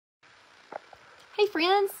Hey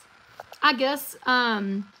friends. I guess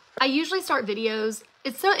I usually start videos.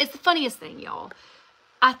 It's the funniest thing, y'all.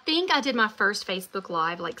 I think I did my first Facebook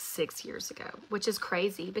Live like 6 years ago, which is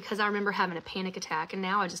crazy because I remember having a panic attack and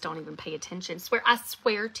now I just don't even pay attention. I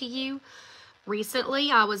swear to you,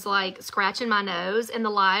 recently I was like scratching my nose and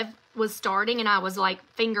the live was starting and I was like,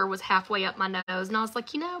 finger was halfway up my nose and I was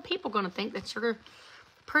like, you know, people are going to think that you're a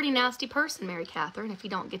pretty nasty person, Mary Catherine, if you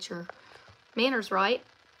don't get your manners right.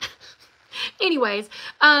 Anyways,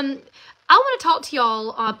 I want to talk to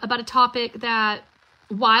y'all about a topic that,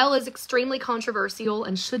 while is extremely controversial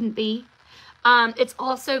and shouldn't be, it's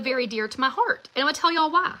also very dear to my heart. And I'm going to tell y'all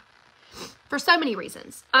why. For so many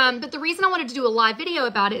reasons. But the reason I wanted to do a live video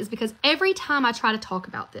about it is because every time I try to talk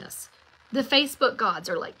about this, the Facebook gods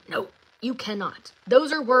are like, no, you cannot.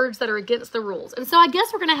 Those are words that are against the rules. And so I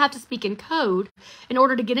guess we're going to have to speak in code in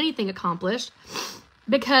order to get anything accomplished.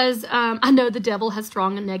 Because I know the devil has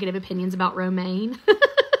strong and negative opinions about Romaine.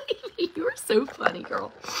 You are so funny,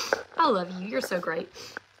 girl. I love you. You're so great.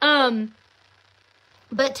 But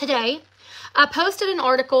today, I posted an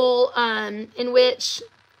article in which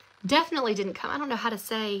definitely didn't come. I don't know how to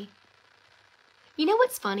say. You know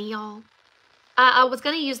what's funny, y'all? I was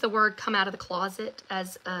going to use the word come out of the closet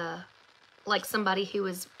as like somebody who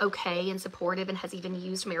is okay and supportive and has even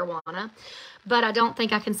used marijuana. But I don't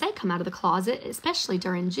think I can say come out of the closet, especially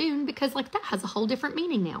during June, because like that has a whole different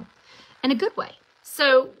meaning now in a good way.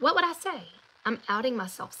 So what would I say? I'm outing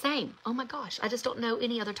myself. Same. Oh my gosh. I just don't know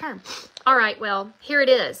any other term. All right. Well, here it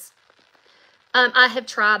is. I have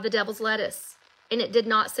tried the devil's lettuce and it did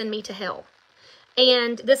not send me to hell.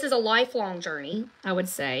 And this is a lifelong journey, I would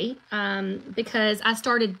say, because I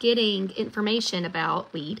started getting information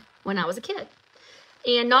about weed when I was a kid.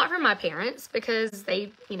 And not from my parents, because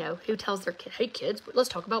they, you know, who tells their kid, hey kids, let's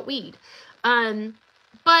talk about weed.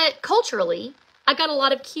 But culturally, I got a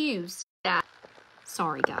lot of cues that,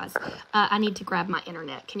 sorry guys, I need to grab my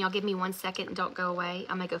internet. Can y'all give me 1 second and don't go away?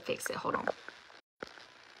 I'm gonna go fix it, hold on.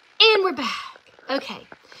 And we're back. Okay.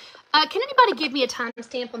 Can anybody give me a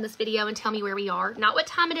timestamp on this video and tell me where we are? Not what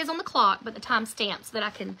time it is on the clock, but the timestamp so that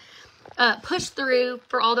I can push through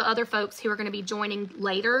for all the other folks who are going to be joining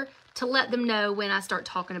later to let them know when I start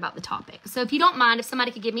talking about the topic. So if you don't mind, if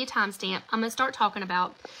somebody could give me a timestamp, I'm going to start talking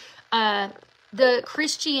about the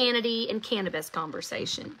Christianity and cannabis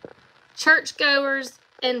conversation. Churchgoers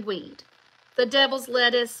and weed. The devil's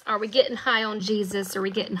lettuce. Are we getting high on Jesus? Are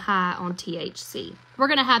we getting high on THC? We're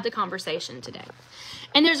going to have the conversation today.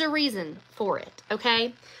 And there's a reason for it,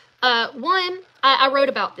 okay? One, I wrote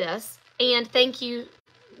about this, and thank you,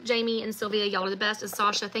 Jamie and Sylvia. Y'all are the best. And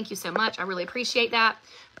Sasha, thank you so much. I really appreciate that.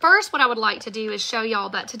 First, what I would like to do is show y'all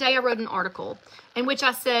that today I wrote an article in which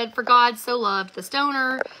I said, for God so loved the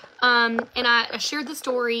stoner, and I shared the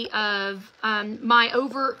story of my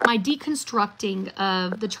deconstructing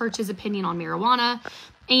of the church's opinion on marijuana,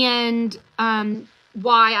 and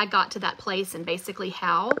why I got to that place and basically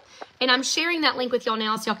how. And I'm sharing that link with y'all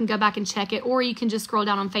now so y'all can go back and check it, or you can just scroll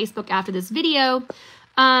down on Facebook after this video.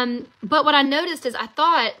 But what I noticed is I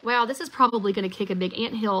thought, wow, this is probably going to kick a big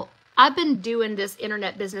anthill. I've been doing this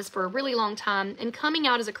internet business for a really long time, and coming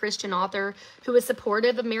out as a Christian author who is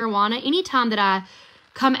supportive of marijuana, anytime that I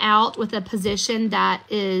come out with a position that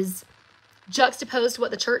is juxtaposed to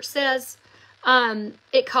what the church says,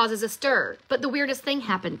 it causes a stir. But the weirdest thing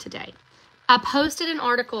happened today. I posted an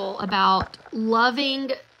article about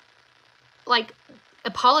loving, like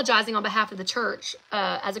apologizing on behalf of the church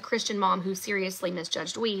as a Christian mom who seriously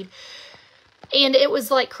misjudged weed. And it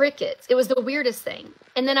was like crickets. It was the weirdest thing.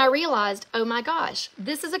 And then I realized, oh my gosh,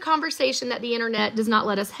 this is a conversation that the internet does not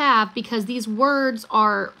let us have because these words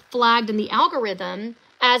are flagged in the algorithm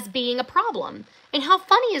as being a problem. And how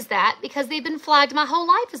funny is that? Because they've been flagged my whole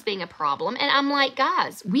life as being a problem. And I'm like,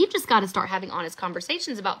 guys, we've just got to start having honest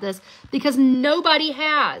conversations about this because nobody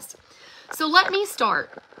has. So let me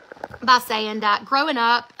start by saying that growing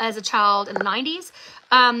up as a child in the 90s,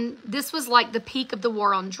 this was like the peak of the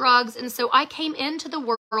war on drugs. And so I came into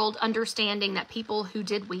the world understanding that people who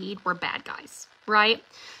did weed were bad guys, right?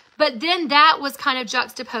 But then that was kind of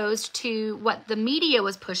juxtaposed to what the media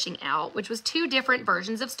was pushing out, which was two different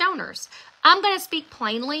versions of stoners. I'm going to speak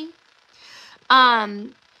plainly.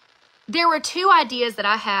 There were two ideas that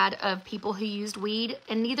I had of people who used weed,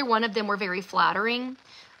 and neither one of them were very flattering.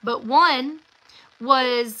 But one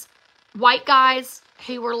was white guys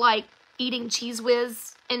who were like eating Cheez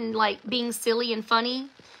Whiz and like being silly and funny.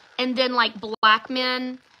 And then like black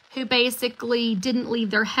men who basically didn't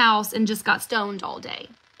leave their house and just got stoned all day.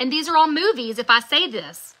 And these are all movies. If I say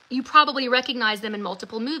this, you probably recognize them in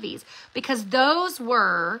multiple movies because those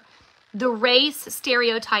were the race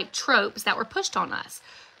stereotype tropes that were pushed on us.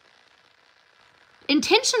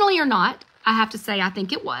 intentionally or not, I have to say, I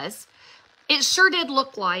think it was. It sure did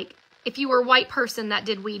look like if you were a white person that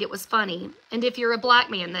did weed, it was funny. And if you're a black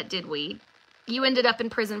man that did weed, you ended up in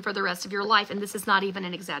prison for the rest of your life. And this is not even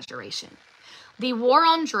an exaggeration. The war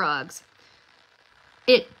on drugs,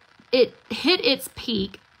 it hit its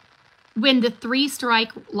peak when the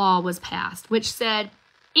 3-strike law was passed, which said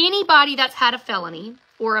anybody that's had a felony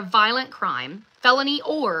or a violent crime, felony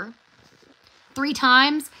or 3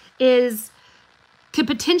 times, could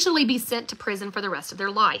potentially be sent to prison for the rest of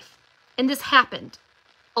their life. And this happened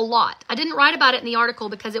a lot. I didn't write about it in the article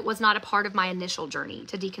because it was not a part of my initial journey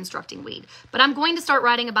to deconstructing weed. But I'm going to start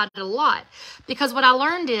writing about it a lot because what I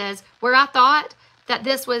learned is where I thought that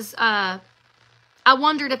this was, I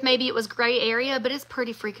wondered if maybe it was gray area, but it's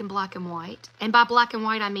pretty freaking black and white. And by black and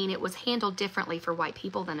white, I mean it was handled differently for white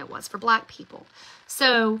people than it was for black people.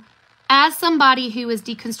 So as somebody who is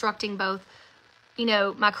deconstructing both, you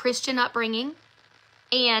know, my Christian upbringing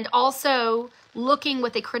and also looking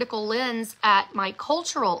with a critical lens at my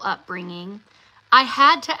cultural upbringing, I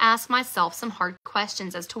had to ask myself some hard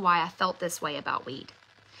questions as to why I felt this way about weed.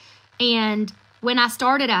 And when I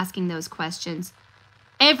started asking those questions,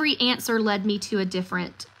 every answer led me to a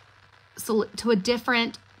different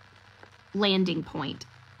landing point.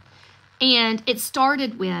 And it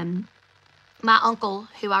started when my uncle,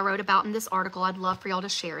 who I wrote about in this article, I'd love for y'all to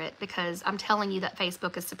share it because I'm telling you that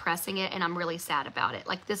Facebook is suppressing it and I'm really sad about it.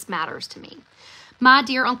 Like, this matters to me. My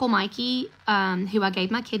dear Uncle Mikey, who I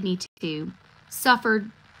gave my kidney to,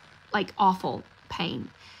 suffered like awful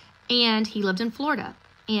pain. And he lived in Florida.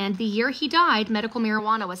 And the year he died, medical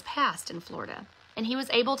marijuana was passed in Florida. And he was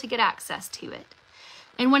able to get access to it.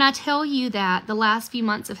 And when I tell you that the last few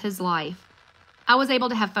months of his life, I was able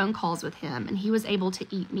to have phone calls with him and he was able to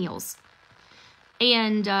eat meals.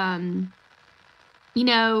 And, you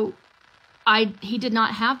know, he did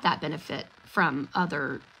not have that benefit from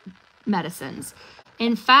other medicines.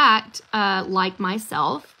 In fact, like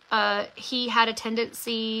myself, he had a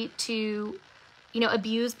tendency to, you know,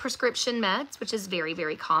 abuse prescription meds, which is very,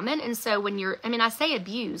 very common. And so when you're, I mean, I say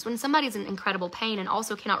abuse, when somebody's in incredible pain and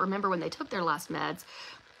also cannot remember when they took their last meds,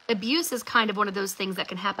 abuse is kind of one of those things that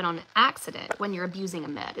can happen on accident when you're abusing a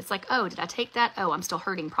med. It's like, oh, did I take that? Oh, I'm still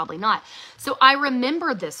hurting. Probably not. So I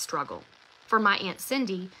remember this struggle for my Aunt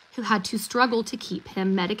Cindy, who had to struggle to keep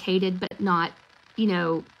him medicated, but not, you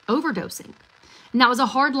know, overdosing. And that was a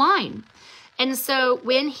hard line. And so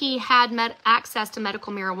when he had access to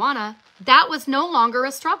medical marijuana, that was no longer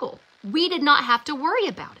a struggle. We did not have to worry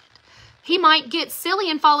about it. He might get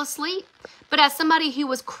silly and fall asleep, but as somebody who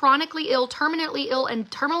was chronically ill, terminally ill,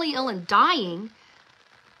 and dying,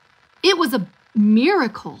 it was a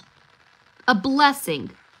miracle, a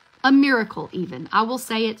blessing, a miracle even. I will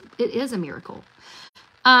say it is a miracle.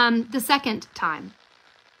 The second time,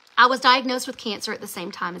 I was diagnosed with cancer at the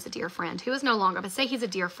same time as a dear friend who is no longer, but say he's a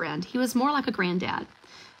dear friend. He was more like a granddad.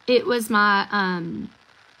 It was my,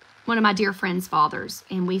 one of my dear friend's fathers.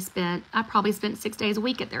 And I probably spent 6 days a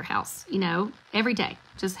week at their house, you know, every day,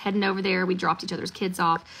 just heading over there. We dropped each other's kids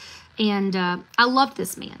off. And I loved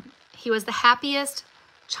this man. He was the happiest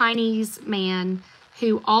Chinese man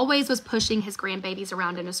who always was pushing his grandbabies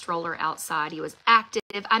around in a stroller outside. He was active.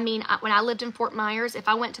 I mean, when I lived in Fort Myers, if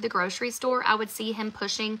I went to the grocery store, I would see him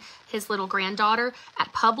pushing his little granddaughter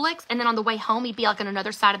at Publix. And then on the way home, he'd be like on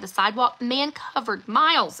another side of the sidewalk. Man covered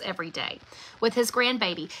miles every day with his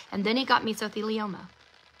grandbaby. And then he got mesothelioma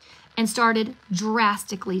and started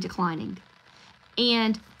drastically declining.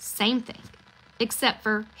 And same thing, except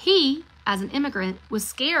for he, as an immigrant, was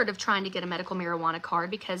scared of trying to get a medical marijuana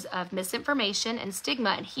card because of misinformation and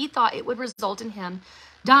stigma, and he thought it would result in him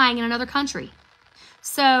dying in another country.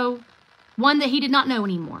 So, one that he did not know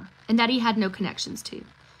anymore, and that he had no connections to.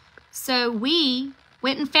 So we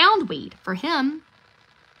went and found weed for him,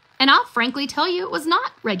 and I'll frankly tell you it was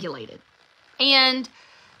not regulated. And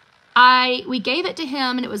we gave it to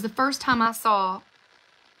him, and it was the first time I saw,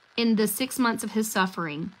 in the 6 months of his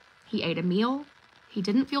suffering, he ate a meal, he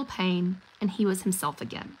didn't feel pain, and he was himself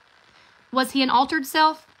again. Was he an altered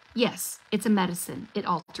self? Yes, it's a medicine. It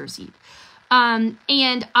alters you. And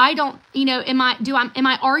I don't, you know, am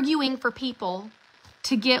I arguing for people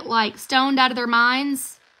to get like stoned out of their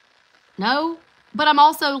minds? No, but I'm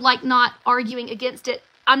also like not arguing against it.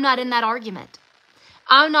 I'm not in that argument.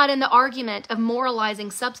 I'm not in the argument of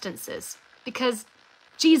moralizing substances because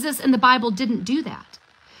Jesus and the Bible didn't do that.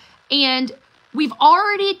 And we've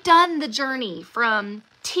already done the journey from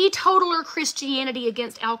teetotaler Christianity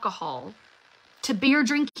against alcohol to beer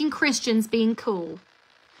drinking Christians being cool.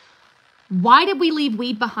 Why did we leave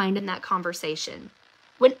weed behind in that conversation?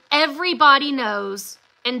 When everybody knows,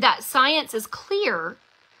 and that science is clear,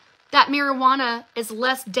 that marijuana is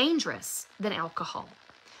less dangerous than alcohol,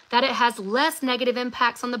 that it has less negative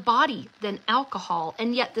impacts on the body than alcohol,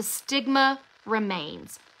 and yet the stigma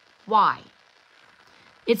remains. Why?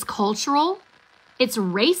 It's cultural, it's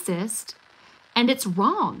racist, and it's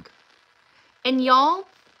wrong. And y'all,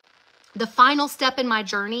 the final step in my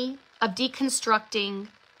journey of deconstructing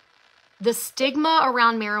the stigma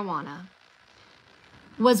around marijuana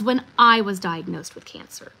was when I was diagnosed with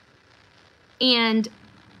cancer. And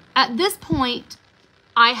at this point,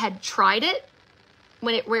 I had tried it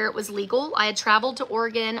where it was legal. I had traveled to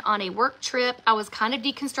Oregon on a work trip. I was kind of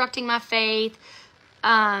deconstructing my faith.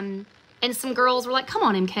 And some girls were like, come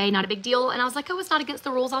on, MK, not a big deal. And I was like, oh, it's not against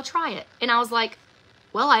the rules. I'll try it. And I was like,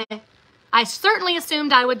 well, I certainly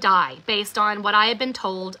assumed I would die based on what I had been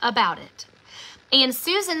told about it. And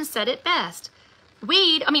Susan said it best.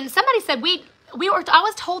 Somebody said weed. I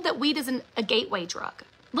was told that weed is a gateway drug.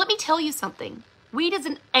 Let me tell you something. Weed is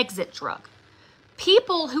an exit drug.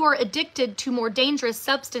 People who are addicted to more dangerous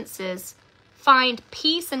substances find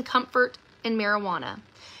peace and comfort in marijuana.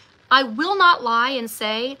 I will not lie and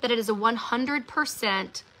say that it is a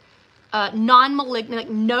 100%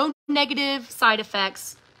 non-malignant, no negative side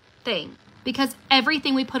effects thing, because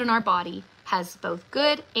everything we put in our body has both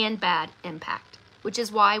good and bad impact, which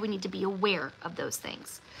is why we need to be aware of those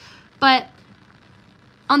things. But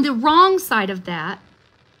on the wrong side of that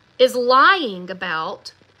is lying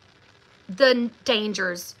about the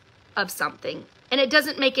dangers of something. And it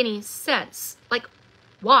doesn't make any sense. Like,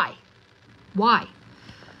 why? Why?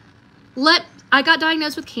 I got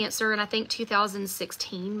diagnosed with cancer in, I think,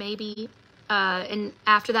 2016, maybe. And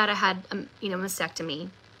after that, I had, mastectomy.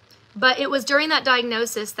 But it was during that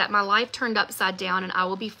diagnosis that my life turned upside down, and I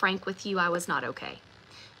will be frank with you, I was not okay.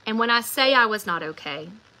 And when I say I was not okay,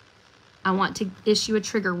 I want to issue a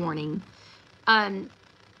trigger warning.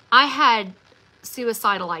 I had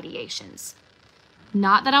suicidal ideations.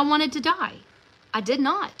 Not that I wanted to die. I did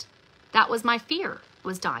not. That was my fear,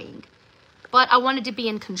 was dying. But I wanted to be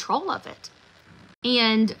in control of it.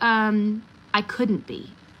 And I couldn't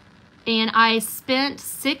be. And I spent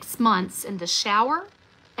 6 months in the shower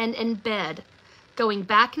and in bed, going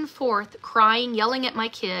back and forth, crying, yelling at my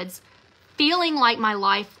kids, feeling like my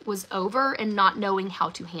life was over and not knowing how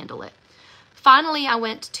to handle it. Finally, I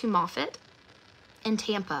went to Moffitt in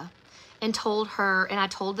Tampa and told her, and I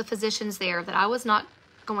told the physicians there, that I was not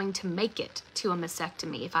going to make it to a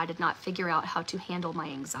mastectomy if I did not figure out how to handle my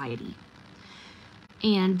anxiety.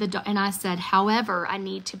 And I said, however, I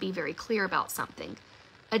need to be very clear about something.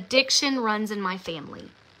 Addiction runs in my family.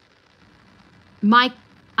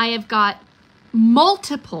 I have got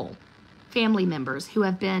multiple family members who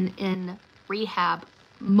have been in rehab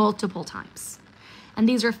multiple times. And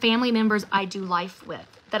these are family members I do life with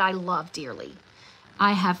that I love dearly.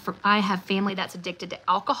 I have family that's addicted to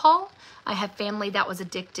alcohol. I have family that was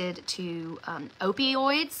addicted to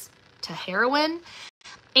opioids, to heroin.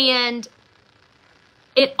 And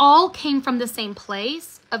it all came from the same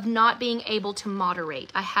place of not being able to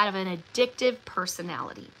moderate. I had an addictive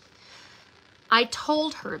personality. I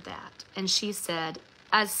told her that, and she said,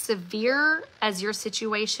 as severe as your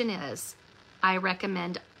situation is, I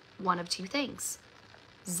recommend one of two things: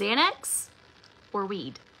 Xanax or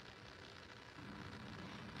weed.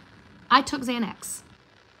 I took Xanax.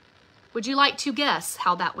 Would you like to guess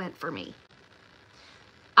how that went for me?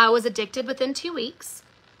 I was addicted within 2 weeks,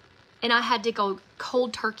 and I had to go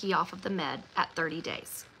cold turkey off of the med at 30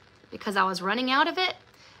 days because I was running out of it,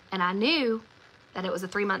 and I knew that it was a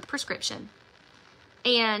 3-month prescription.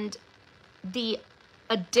 And the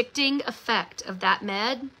addicting effect of that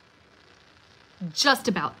med just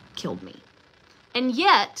about killed me. And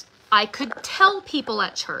yet, I could tell people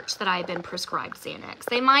at church that I had been prescribed Xanax.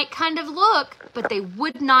 They might kind of look, but they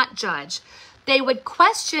would not judge. They would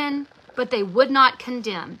question, but they would not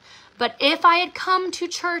condemn. But if I had come to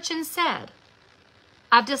church and said,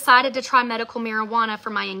 I've decided to try medical marijuana for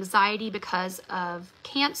my anxiety because of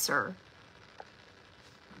cancer,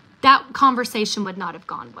 that conversation would not have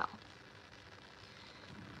gone well.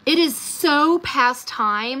 It is so past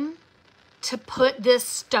time to put this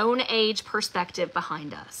Stone Age perspective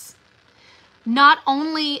behind us. Not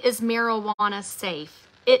only is marijuana safe,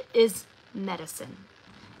 it is medicine.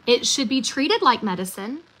 It should be treated like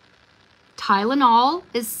medicine. Tylenol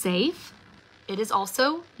is safe. It is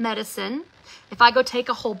also medicine. If I go take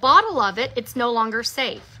a whole bottle of it, it's no longer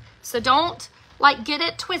safe. So don't get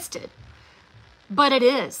it twisted. But it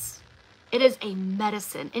is. It is a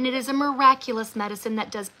medicine, and it is a miraculous medicine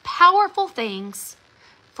that does powerful things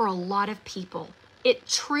for a lot of people. It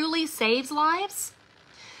truly saves lives.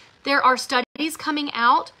 There are studies coming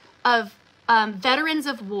out of veterans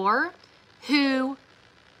of war who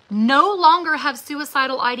no longer have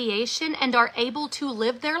suicidal ideation and are able to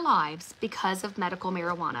live their lives because of medical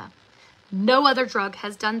marijuana. No other drug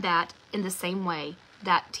has done that in the same way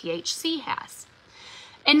that THC has.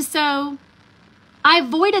 And so I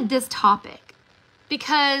avoided this topic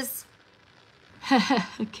because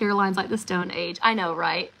Caroline's like the Stone Age. I know,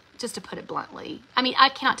 right? Just to put it bluntly. I mean, I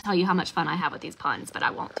cannot tell you how much fun I have with these puns, but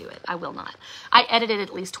I won't do it. I will not. I edited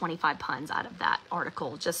at least 25 puns out of that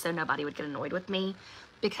article just so nobody would get annoyed with me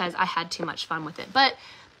because I had too much fun with it. But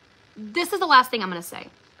this is the last thing I'm going to say.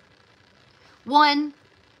 One,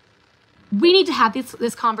 we need to have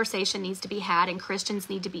this conversation needs to be had and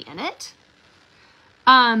Christians need to be in it.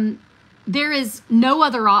 There is no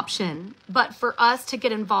other option but for us to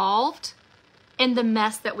get involved in the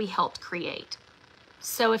mess that we helped create.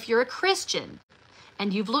 So if you're a Christian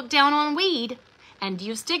and you've looked down on weed and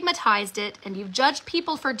you've stigmatized it and you've judged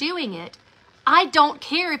people for doing it, I don't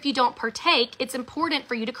care if you don't partake. It's important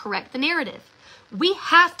for you to correct the narrative. We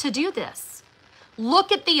have to do this.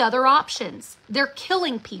 Look at the other options. They're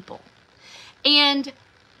killing people. And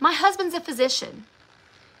my husband's a physician.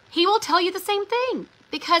 He will tell you the same thing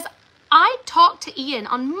because I talked to Ian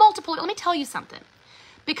on multiple, let me tell you something.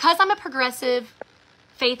 Because I'm a progressive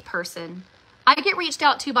faith person, I get reached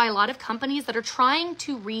out to by a lot of companies that are trying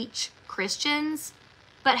to reach Christians,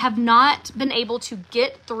 but have not been able to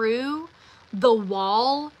get through the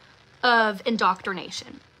wall of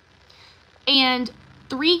indoctrination. And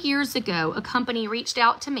 3 years ago, a company reached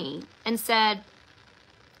out to me and said,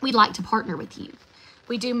 we'd like to partner with you.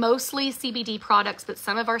 We do mostly CBD products, but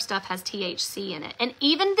some of our stuff has THC in it. And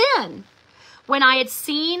even then, when I had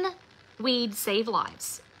seen weed save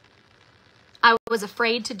lives, I was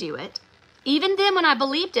afraid to do it. Even then, when I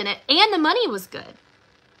believed in it and the money was good,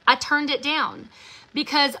 I turned it down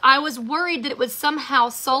because I was worried that it was somehow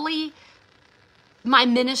solely my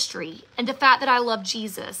ministry and the fact that I love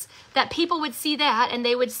Jesus, that people would see that and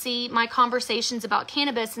they would see my conversations about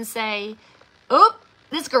cannabis and say, oh,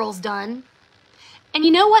 this girl's done. And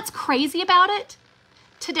you know what's crazy about it?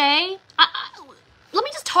 Today, let me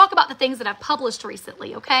just talk about the things that I've published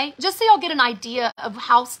recently, okay? Just so y'all get an idea of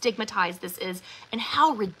how stigmatized this is and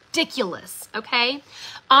how ridiculous, okay?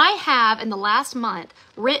 I have, in the last month,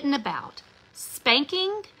 written about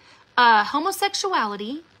spanking,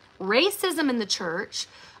 homosexuality, racism in the church.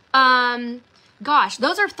 Gosh,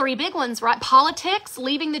 those are 3 big ones, right? Politics,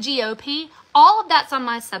 leaving the GOP, all of that's on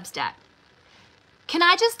my Substack. Can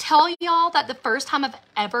I just tell y'all that the first time I've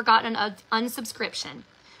ever gotten an unsubscription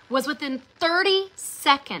was within 30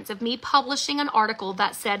 seconds of me publishing an article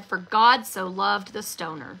that said, "For God so loved the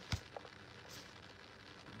stoner."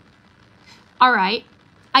 All right,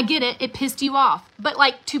 I get it. It pissed you off. But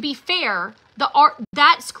like, to be fair,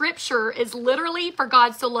 that scripture is literally "For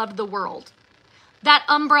God so loved the world." That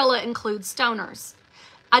umbrella includes stoners.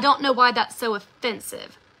 I don't know why that's so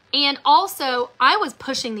offensive. And also, I was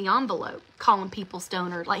pushing the envelope, calling people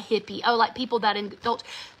stoner, like hippie. Oh, like people that indulge.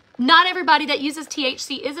 Not everybody that uses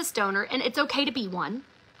THC is a stoner, and it's okay to be one.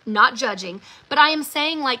 Not judging. But I am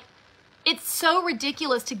saying, like, it's so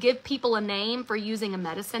ridiculous to give people a name for using a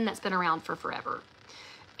medicine that's been around for forever.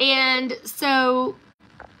 And so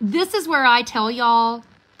this is where I tell y'all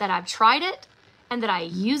that I've tried it, and that I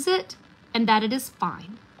use it, and that it is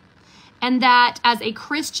fine. And that as a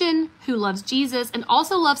Christian who loves Jesus and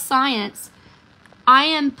also loves science, I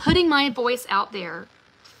am putting my voice out there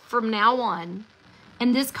from now on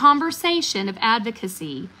in this conversation of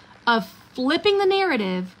advocacy, of flipping the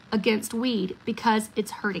narrative against weed because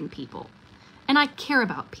it's hurting people. And I care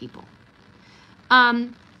about people.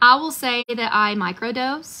 I will say that I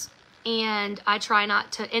microdose and I try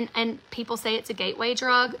not to, and people say it's a gateway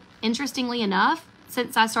drug. Interestingly enough,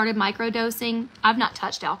 since I started microdosing, I've not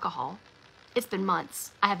touched alcohol. It's been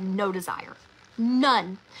months. I have no desire.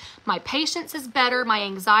 None. My patience is better. My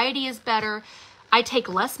anxiety is better. I take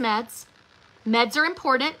less meds. Meds are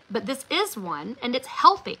important, but this is one, and it's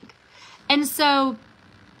helping. And so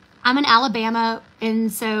I'm in Alabama,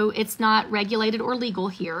 and so it's not regulated or legal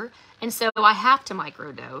here. And so I have to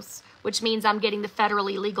microdose, which means I'm getting the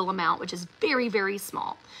federally legal amount, which is very, very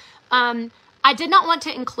small. I did not want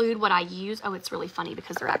to include what I use. Oh, it's really funny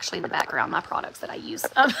because they're actually in the background, my products that I use.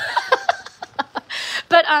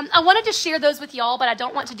 But I wanted to share those with y'all, but I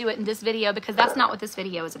don't want to do it in this video because that's not what this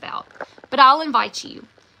video is about. But I'll invite you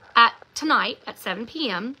tonight at 7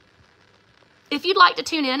 p.m. If you'd like to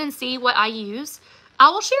tune in and see what I use, I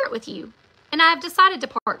will share it with you. And I've decided to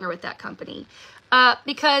partner with that company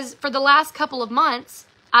because for the last couple of months,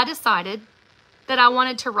 I decided that I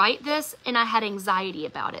wanted to write this and I had anxiety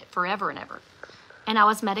about it forever and ever. And I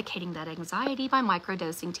was medicating that anxiety by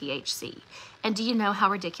microdosing THC. And do you know how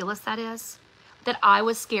ridiculous that is? that I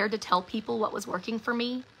was scared to tell people what was working for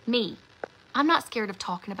me. Me. I'm not scared of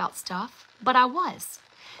talking about stuff, but I was.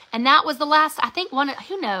 And that was the last, I think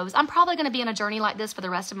who knows, I'm probably going to be on a journey like this for the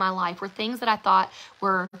rest of my life, where things that I thought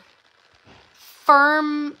were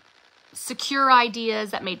firm, secure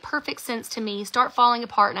ideas that made perfect sense to me start falling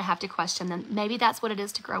apart and I have to question them. Maybe that's what it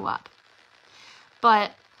is to grow up.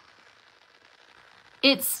 But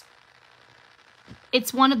it's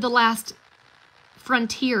one of the last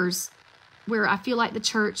frontiers where I feel like the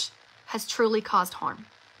church has truly caused harm.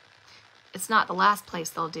 It's not the last place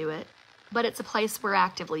they'll do it, but it's a place we're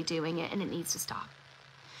actively doing it, and it needs to stop.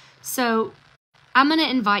 So I'm going to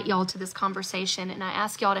invite y'all to this conversation, and I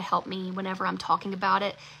ask y'all to help me whenever I'm talking about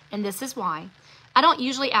it, and this is why. I don't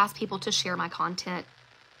usually ask people to share my content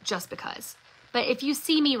just because. But if you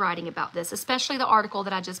see me writing about this, especially the article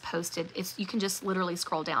that I just posted, you can just literally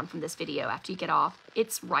scroll down from this video after you get off.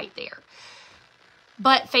 It's right there.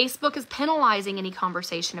 But Facebook is penalizing any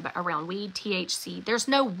conversation around weed, THC. There's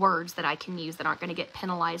no words that I can use that aren't going to get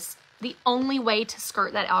penalized. The only way to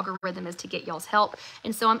skirt that algorithm is to get y'all's help.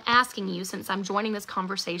 And so I'm asking you, since I'm joining this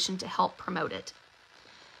conversation, to help promote it.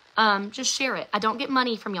 Just share it. I don't get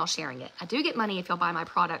money from y'all sharing it. I do get money if y'all buy my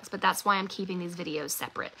products, but that's why I'm keeping these videos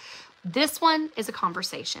separate. This one is a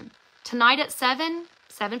conversation. Tonight at 7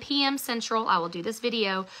 p.m. Central, I will do this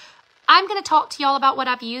video. I'm going to talk to y'all about what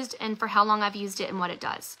I've used and for how long I've used it and what it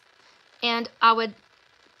does. And I would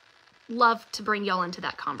love to bring y'all into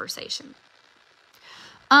that conversation.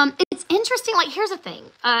 It's interesting. Like, here's the thing.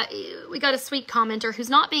 We got a sweet commenter who's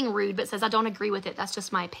not being rude, but says, I don't agree with it. That's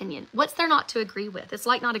just my opinion. What's there not to agree with? It's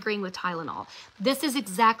like not agreeing with Tylenol. This is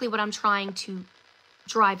exactly what I'm trying to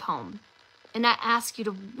drive home. And I ask you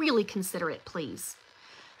to really consider it, please.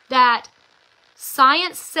 That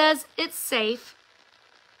science says it's safe.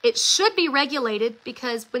 It should be regulated,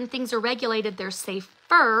 because when things are regulated, they're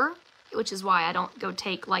safer, which is why I don't go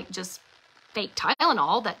take like just fake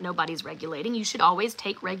Tylenol that nobody's regulating. You should always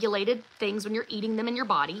take regulated things when you're eating them in your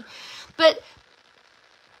body. But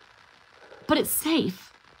it's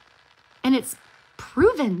safe, and it's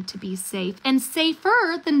proven to be safe and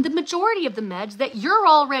safer than the majority of the meds that you're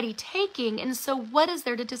already taking. And so what is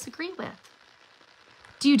there to disagree with?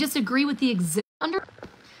 Do you disagree with the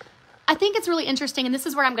I think it's really interesting, and this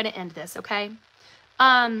is where I'm going to end this, okay?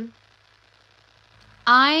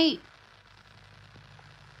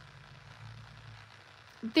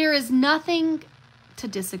 There is nothing to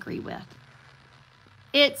disagree with.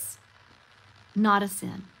 It's not a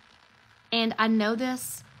sin. And I know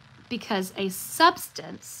this because a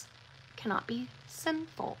substance cannot be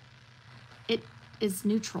sinful. It is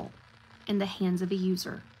neutral in the hands of a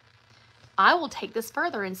user. I will take this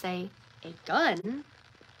further and say a gun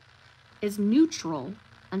is neutral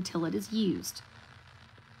until it is used.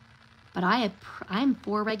 But I'm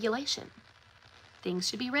for regulation. Things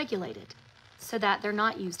should be regulated so that they're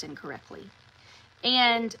not used incorrectly.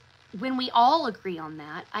 And when we all agree on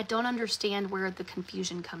that, I don't understand where the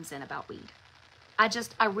confusion comes in about weed.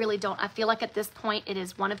 I really don't. I feel like at this point it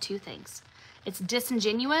is one of two things. It's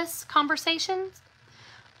disingenuous conversations,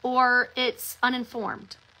 or it's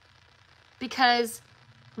uninformed. Because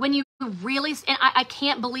when you really, and I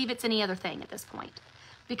can't believe it's any other thing at this point.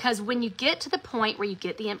 Because when you get to the point where you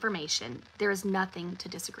get the information, there is nothing to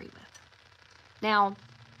disagree with. Now,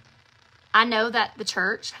 I know that the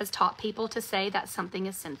church has taught people to say that something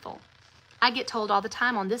is sinful. I get told all the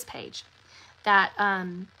time on this page that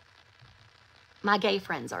my gay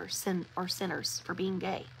friends are sinners for being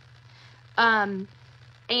gay. And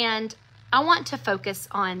I want to focus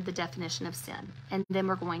on the definition of sin, and then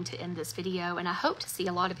we're going to end this video. And I hope to see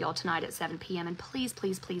a lot of y'all tonight at 7 p.m. And please,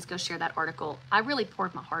 please, please go share that article. I really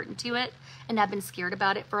poured my heart into it, and I've been scared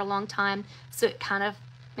about it for a long time. So it kind of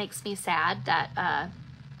makes me sad that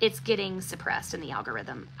it's getting suppressed in the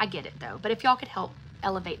algorithm. I get it though. But if y'all could help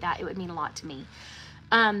elevate that, it would mean a lot to me.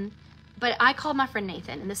 But I called my friend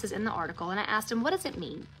Nathan, and this is in the article, and I asked him, what does it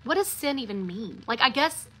mean? What does sin even mean? Like, I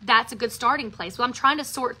guess that's a good starting place. Well, I'm trying to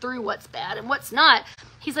sort through what's bad and what's not.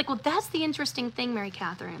 He's like, well, that's the interesting thing, Mary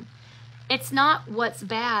Catherine. It's not what's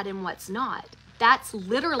bad and what's not. That's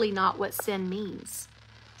literally not what sin means.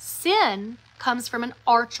 Sin comes from an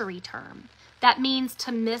archery term. That means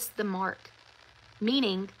to miss the mark.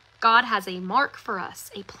 Meaning, God has a mark for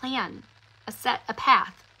us, a plan, a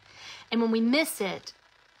path. And when we miss it,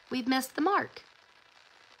 we've missed the mark.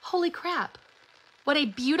 Holy crap. What a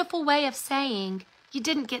beautiful way of saying you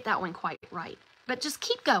didn't get that one quite right, but just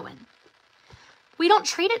keep going. We don't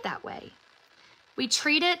treat it that way. We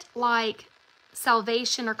treat it like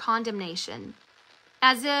salvation or condemnation,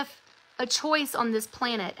 as if a choice on this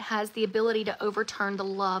planet has the ability to overturn the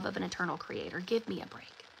love of an eternal creator. Give me a break.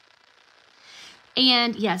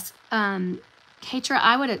 And yes, Keitra,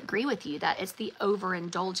 I would agree with you that it's the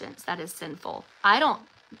overindulgence that is sinful. I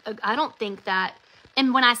don't think that,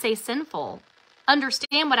 and when I say sinful,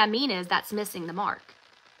 understand what I mean is that's missing the mark.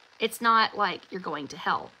 It's not like you're going to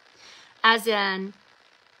hell. As in,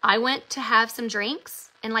 I went to have some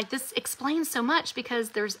drinks, and like this explains so much because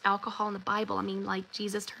there's alcohol in the Bible. I mean, like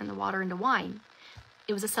Jesus turned the water into wine.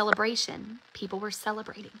 It was a celebration. People were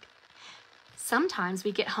celebrating. Sometimes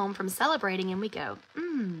we get home from celebrating and we go,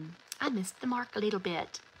 I missed the mark a little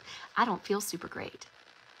bit. I don't feel super great.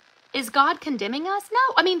 Is God condemning us?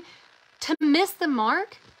 No. I mean, to miss the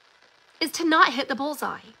mark is to not hit the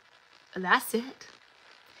bullseye. That's it.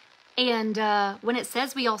 And when it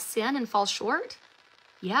says we all sin and fall short,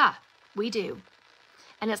 yeah, we do.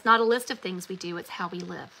 And it's not a list of things we do, it's how we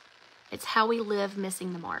live. It's how we live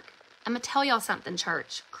missing the mark. I'm going to tell y'all something,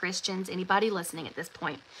 church, Christians, anybody listening at this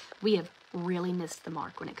point. We have really missed the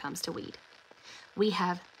mark when it comes to weed. We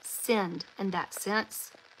have sinned in that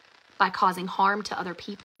sense by causing harm to other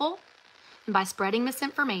people and by spreading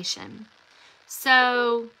misinformation.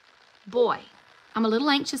 So, boy, I'm a little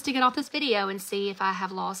anxious to get off this video and see if I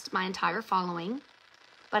have lost my entire following.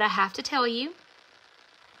 But I have to tell you,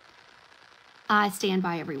 I stand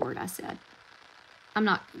by every word I said.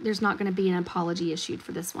 There's not going to be an apology issued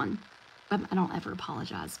for this one. I don't ever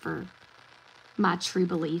apologize for my true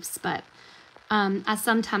beliefs, but I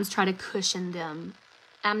sometimes try to cushion them.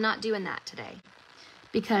 I'm not doing that today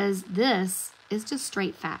because this is just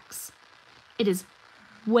straight facts. It is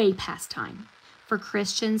way past time for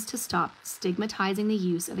Christians to stop stigmatizing the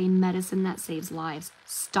use of a medicine that saves lives.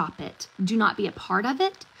 Stop it. Do not be a part of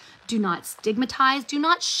it. Do not stigmatize. Do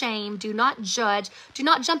not shame. Do not judge. Do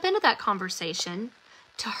not jump into that conversation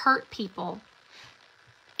to hurt people.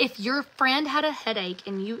 If your friend had a headache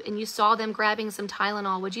and you saw them grabbing some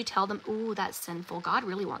Tylenol, would you tell them, "Ooh, that's sinful. God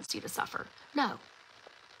really wants you to suffer"? No,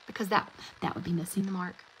 because that would be missing the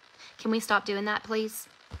mark. Can we stop doing that, please?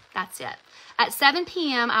 That's it. At 7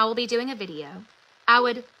 p.m., I will be doing a video. I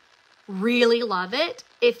would really love it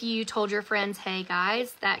if you told your friends, "Hey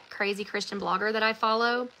guys, that crazy Christian blogger that I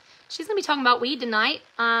follow, she's going to be talking about weed tonight.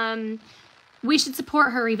 We should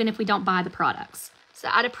support her even if we don't buy the products." So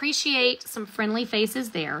I'd appreciate some friendly faces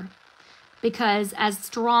there because as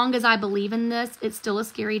strong as I believe in this, it's still a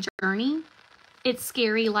scary journey. It's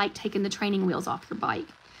scary like taking the training wheels off your bike.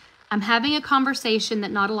 I'm having a conversation that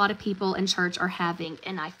not a lot of people in church are having,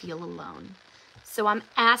 and I feel alone. So I'm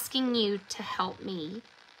asking you to help me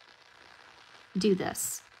do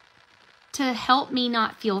this, to help me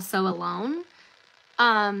not feel so alone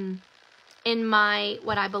in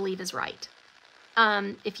what I believe is right.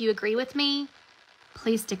 If you agree with me,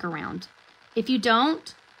 please stick around. If you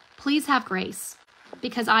don't, please have grace,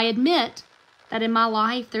 because I admit that in my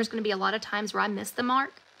life, there's going to be a lot of times where I miss the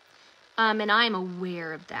mark, and I am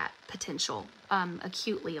aware of that potential,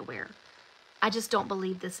 acutely aware. I just don't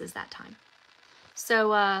believe this is that time.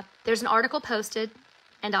 So there's an article posted,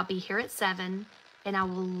 and I'll be here at 7, and I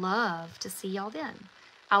will love to see y'all then.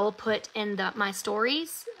 I will put in my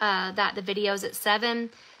stories that the video's at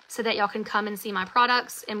 7, so that y'all can come and see my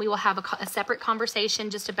products, and we will have a separate conversation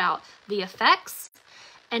just about the effects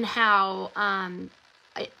and how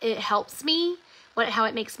it helps me, how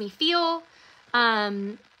it makes me feel.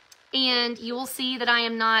 And you will see that I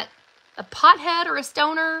am not a pothead or a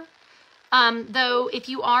stoner, though if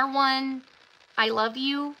you are one, I love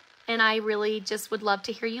you, and I really just would love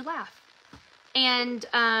to hear you laugh. And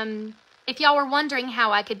if y'all were wondering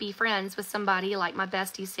how I could be friends with somebody like my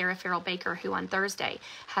bestie, Sarah Farrell Baker, who on Thursday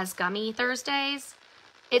has Gummy Thursdays,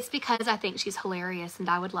 it's because I think she's hilarious and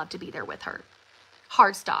I would love to be there with her.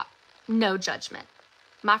 Hard stop. No judgment.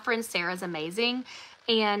 My friend Sarah's amazing,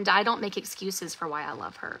 and I don't make excuses for why I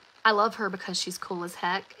love her. I love her because she's cool as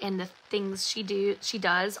heck, and the things she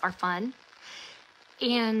does are fun.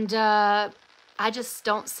 And I just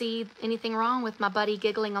don't see anything wrong with my buddy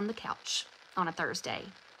giggling on the couch on a Thursday.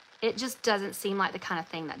 It just doesn't seem like the kind of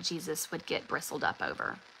thing that Jesus would get bristled up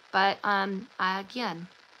over. But I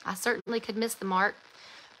certainly could miss the mark,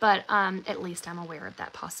 but at least I'm aware of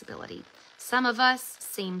that possibility. Some of us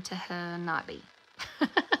seem to not be.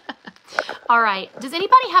 All right. Does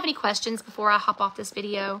anybody have any questions before I hop off this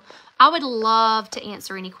video? I would love to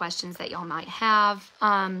answer any questions that y'all might have.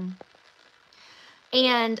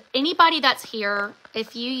 And anybody that's here,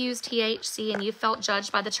 if you use THC and you felt judged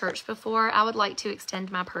by the church before, I would like to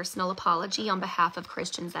extend my personal apology on behalf of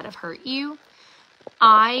Christians that have hurt you.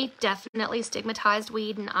 I definitely stigmatized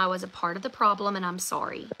weed, and I was a part of the problem, and I'm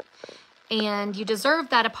sorry. And you deserve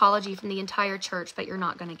that apology from the entire church, but you're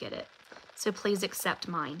not going to get it. So please accept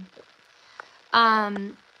mine.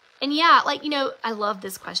 And yeah, like, you know, I love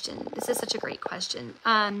this question. This is such a great question.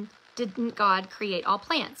 Didn't God create all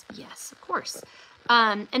plants? Yes, of course.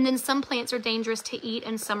 And then some plants are dangerous to eat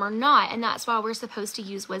and some are not. And that's why we're supposed to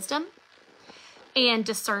use wisdom and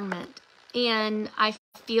discernment. And I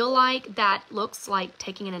feel like that looks like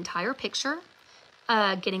taking an entire picture,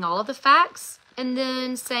 getting all of the facts, and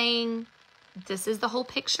then saying, this is the whole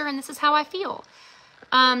picture and this is how I feel.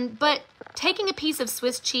 But taking a piece of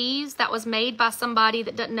Swiss cheese that was made by somebody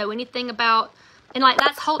that doesn't know anything about, and like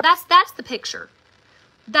that's the picture.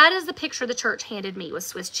 That is the picture the church handed me, was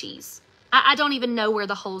Swiss cheese. I don't even know where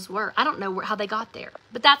the holes were. I don't know how they got there,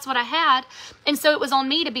 but that's what I had. And so it was on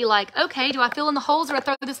me to be like, okay, do I fill in the holes or I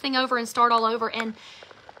throw this thing over and start all over? And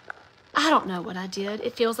I don't know what I did.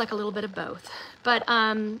 It feels like a little bit of both, but,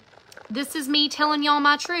 this is me telling y'all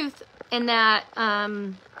my truth, and that,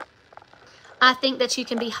 I think that you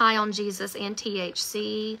can be high on Jesus and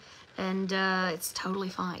THC, and it's totally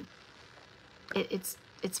fine. It's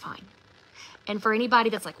fine. And for anybody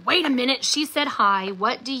that's like, wait a minute, she said hi,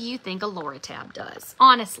 what do you think a Loratab does?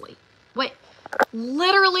 Honestly, wait,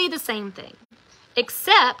 literally the same thing,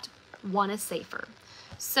 except one is safer.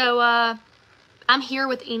 So I'm here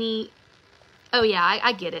with any... Oh, yeah,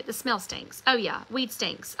 I get it. The smell stinks. Oh, yeah, weed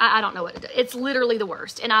stinks. I don't know what to do. It's literally the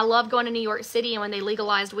worst. And I love going to New York City, and when they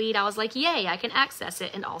legalized weed, I was like, yay, I can access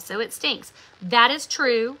it. And also it stinks. That is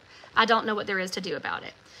true. I don't know what there is to do about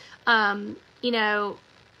it. You know,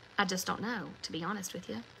 I just don't know, to be honest with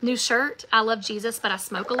you. New shirt. I love Jesus, but I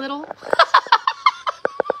smoke a little.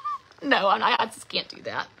 No, I just can't do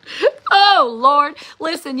that. Oh, Lord.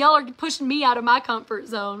 Listen, y'all are pushing me out of my comfort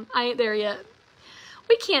zone. I ain't there yet.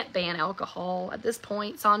 We can't ban alcohol at this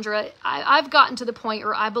point, Sandra. I've gotten to the point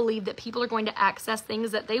where I believe that people are going to access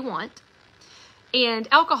things that they want. And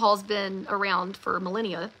alcohol's been around for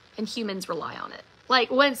millennia, and humans rely on it.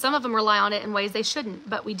 Like, when some of them rely on it in ways they shouldn't,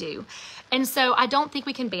 but we do. And so I don't think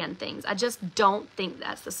we can ban things. I just don't think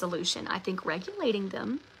that's the solution. I think regulating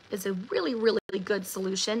them is a really, really good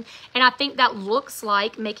solution. And I think that looks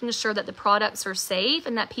like making sure that the products are safe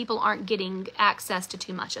and that people aren't getting access to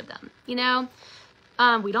too much of them, you know?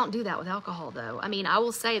 We don't do that with alcohol, though. I mean, I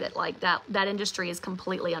will say that, like, that industry is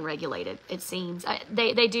completely unregulated, it seems.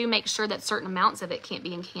 They do make sure that certain amounts of it can't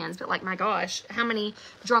be in cans, but, like, my gosh, how many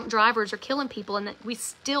drunk drivers are killing people, and that we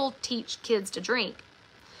still teach kids to drink?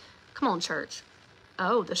 Come on, church.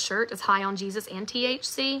 Oh, the shirt is high on Jesus and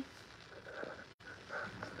THC.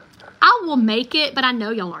 I will make it, but I know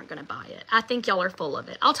y'all aren't going to buy it. I think y'all are full of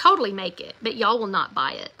it. I'll totally make it, but y'all will not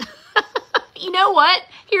buy it. You know what?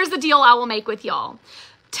 Here's the deal I will make with y'all.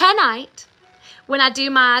 Tonight, when I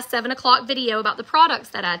do my 7 o'clock video about the products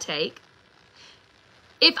that I take,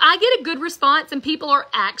 if I get a good response and people are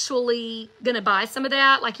actually going to buy some of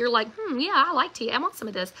that, like you're like, yeah, I like tea. I want some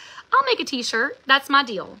of this. I'll make a t-shirt. That's my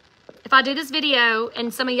deal. If I do this video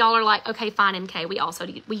and some of y'all are like, okay, fine, MK, we also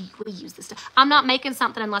do, we use this stuff. I'm not making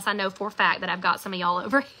something unless I know for a fact that I've got some of y'all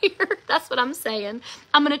over here. That's what I'm saying.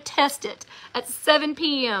 I'm going to test it at 7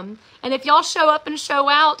 p.m. And if y'all show up and show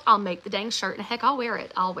out, I'll make the dang shirt. And heck, I'll wear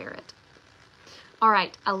it. I'll wear it. All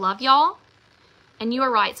right. I love y'all. And you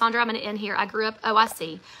are right, Sandra, I'm going to end here. I grew up, oh, I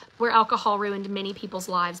see, where alcohol ruined many people's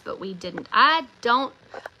lives, but weed didn't. I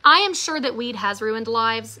am sure that weed has ruined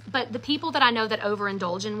lives, but the people that I know that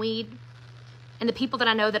overindulge in weed and the people that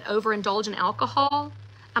I know that overindulge in alcohol,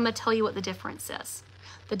 I'm going to tell you what the difference is.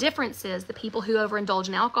 The difference is the people who overindulge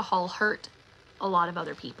in alcohol hurt a lot of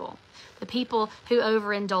other people. The people who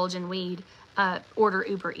overindulge in weed order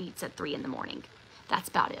Uber Eats at 3 in the morning. That's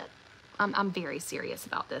about it. I'm very serious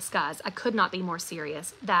about this, guys. I could not be more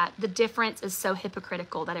serious. That the difference is so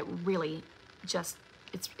hypocritical that it really just,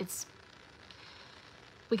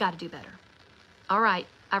 we got to do better. All right.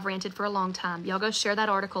 I've ranted for a long time. Y'all go share that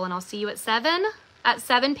article and I'll see you at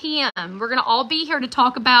 7 p.m. We're going to all be here to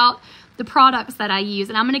talk about the products that I use.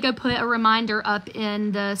 And I'm going to go put a reminder up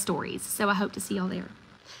in the stories. So I hope to see y'all there.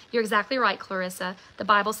 You're exactly right, Clarissa. The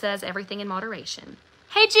Bible says everything in moderation.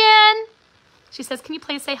 Hey, Jen. She says, can you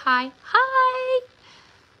please say hi? Hi.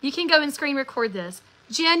 You can go and screen record this.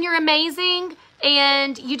 Jen, you're amazing.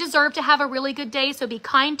 And you deserve to have a really good day. So be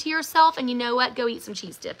kind to yourself. And you know what? Go eat some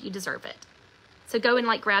cheese dip. You deserve it. So go and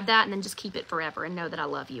like grab that and then just keep it forever and know that I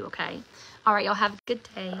love you, okay? All right, y'all have a good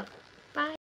day.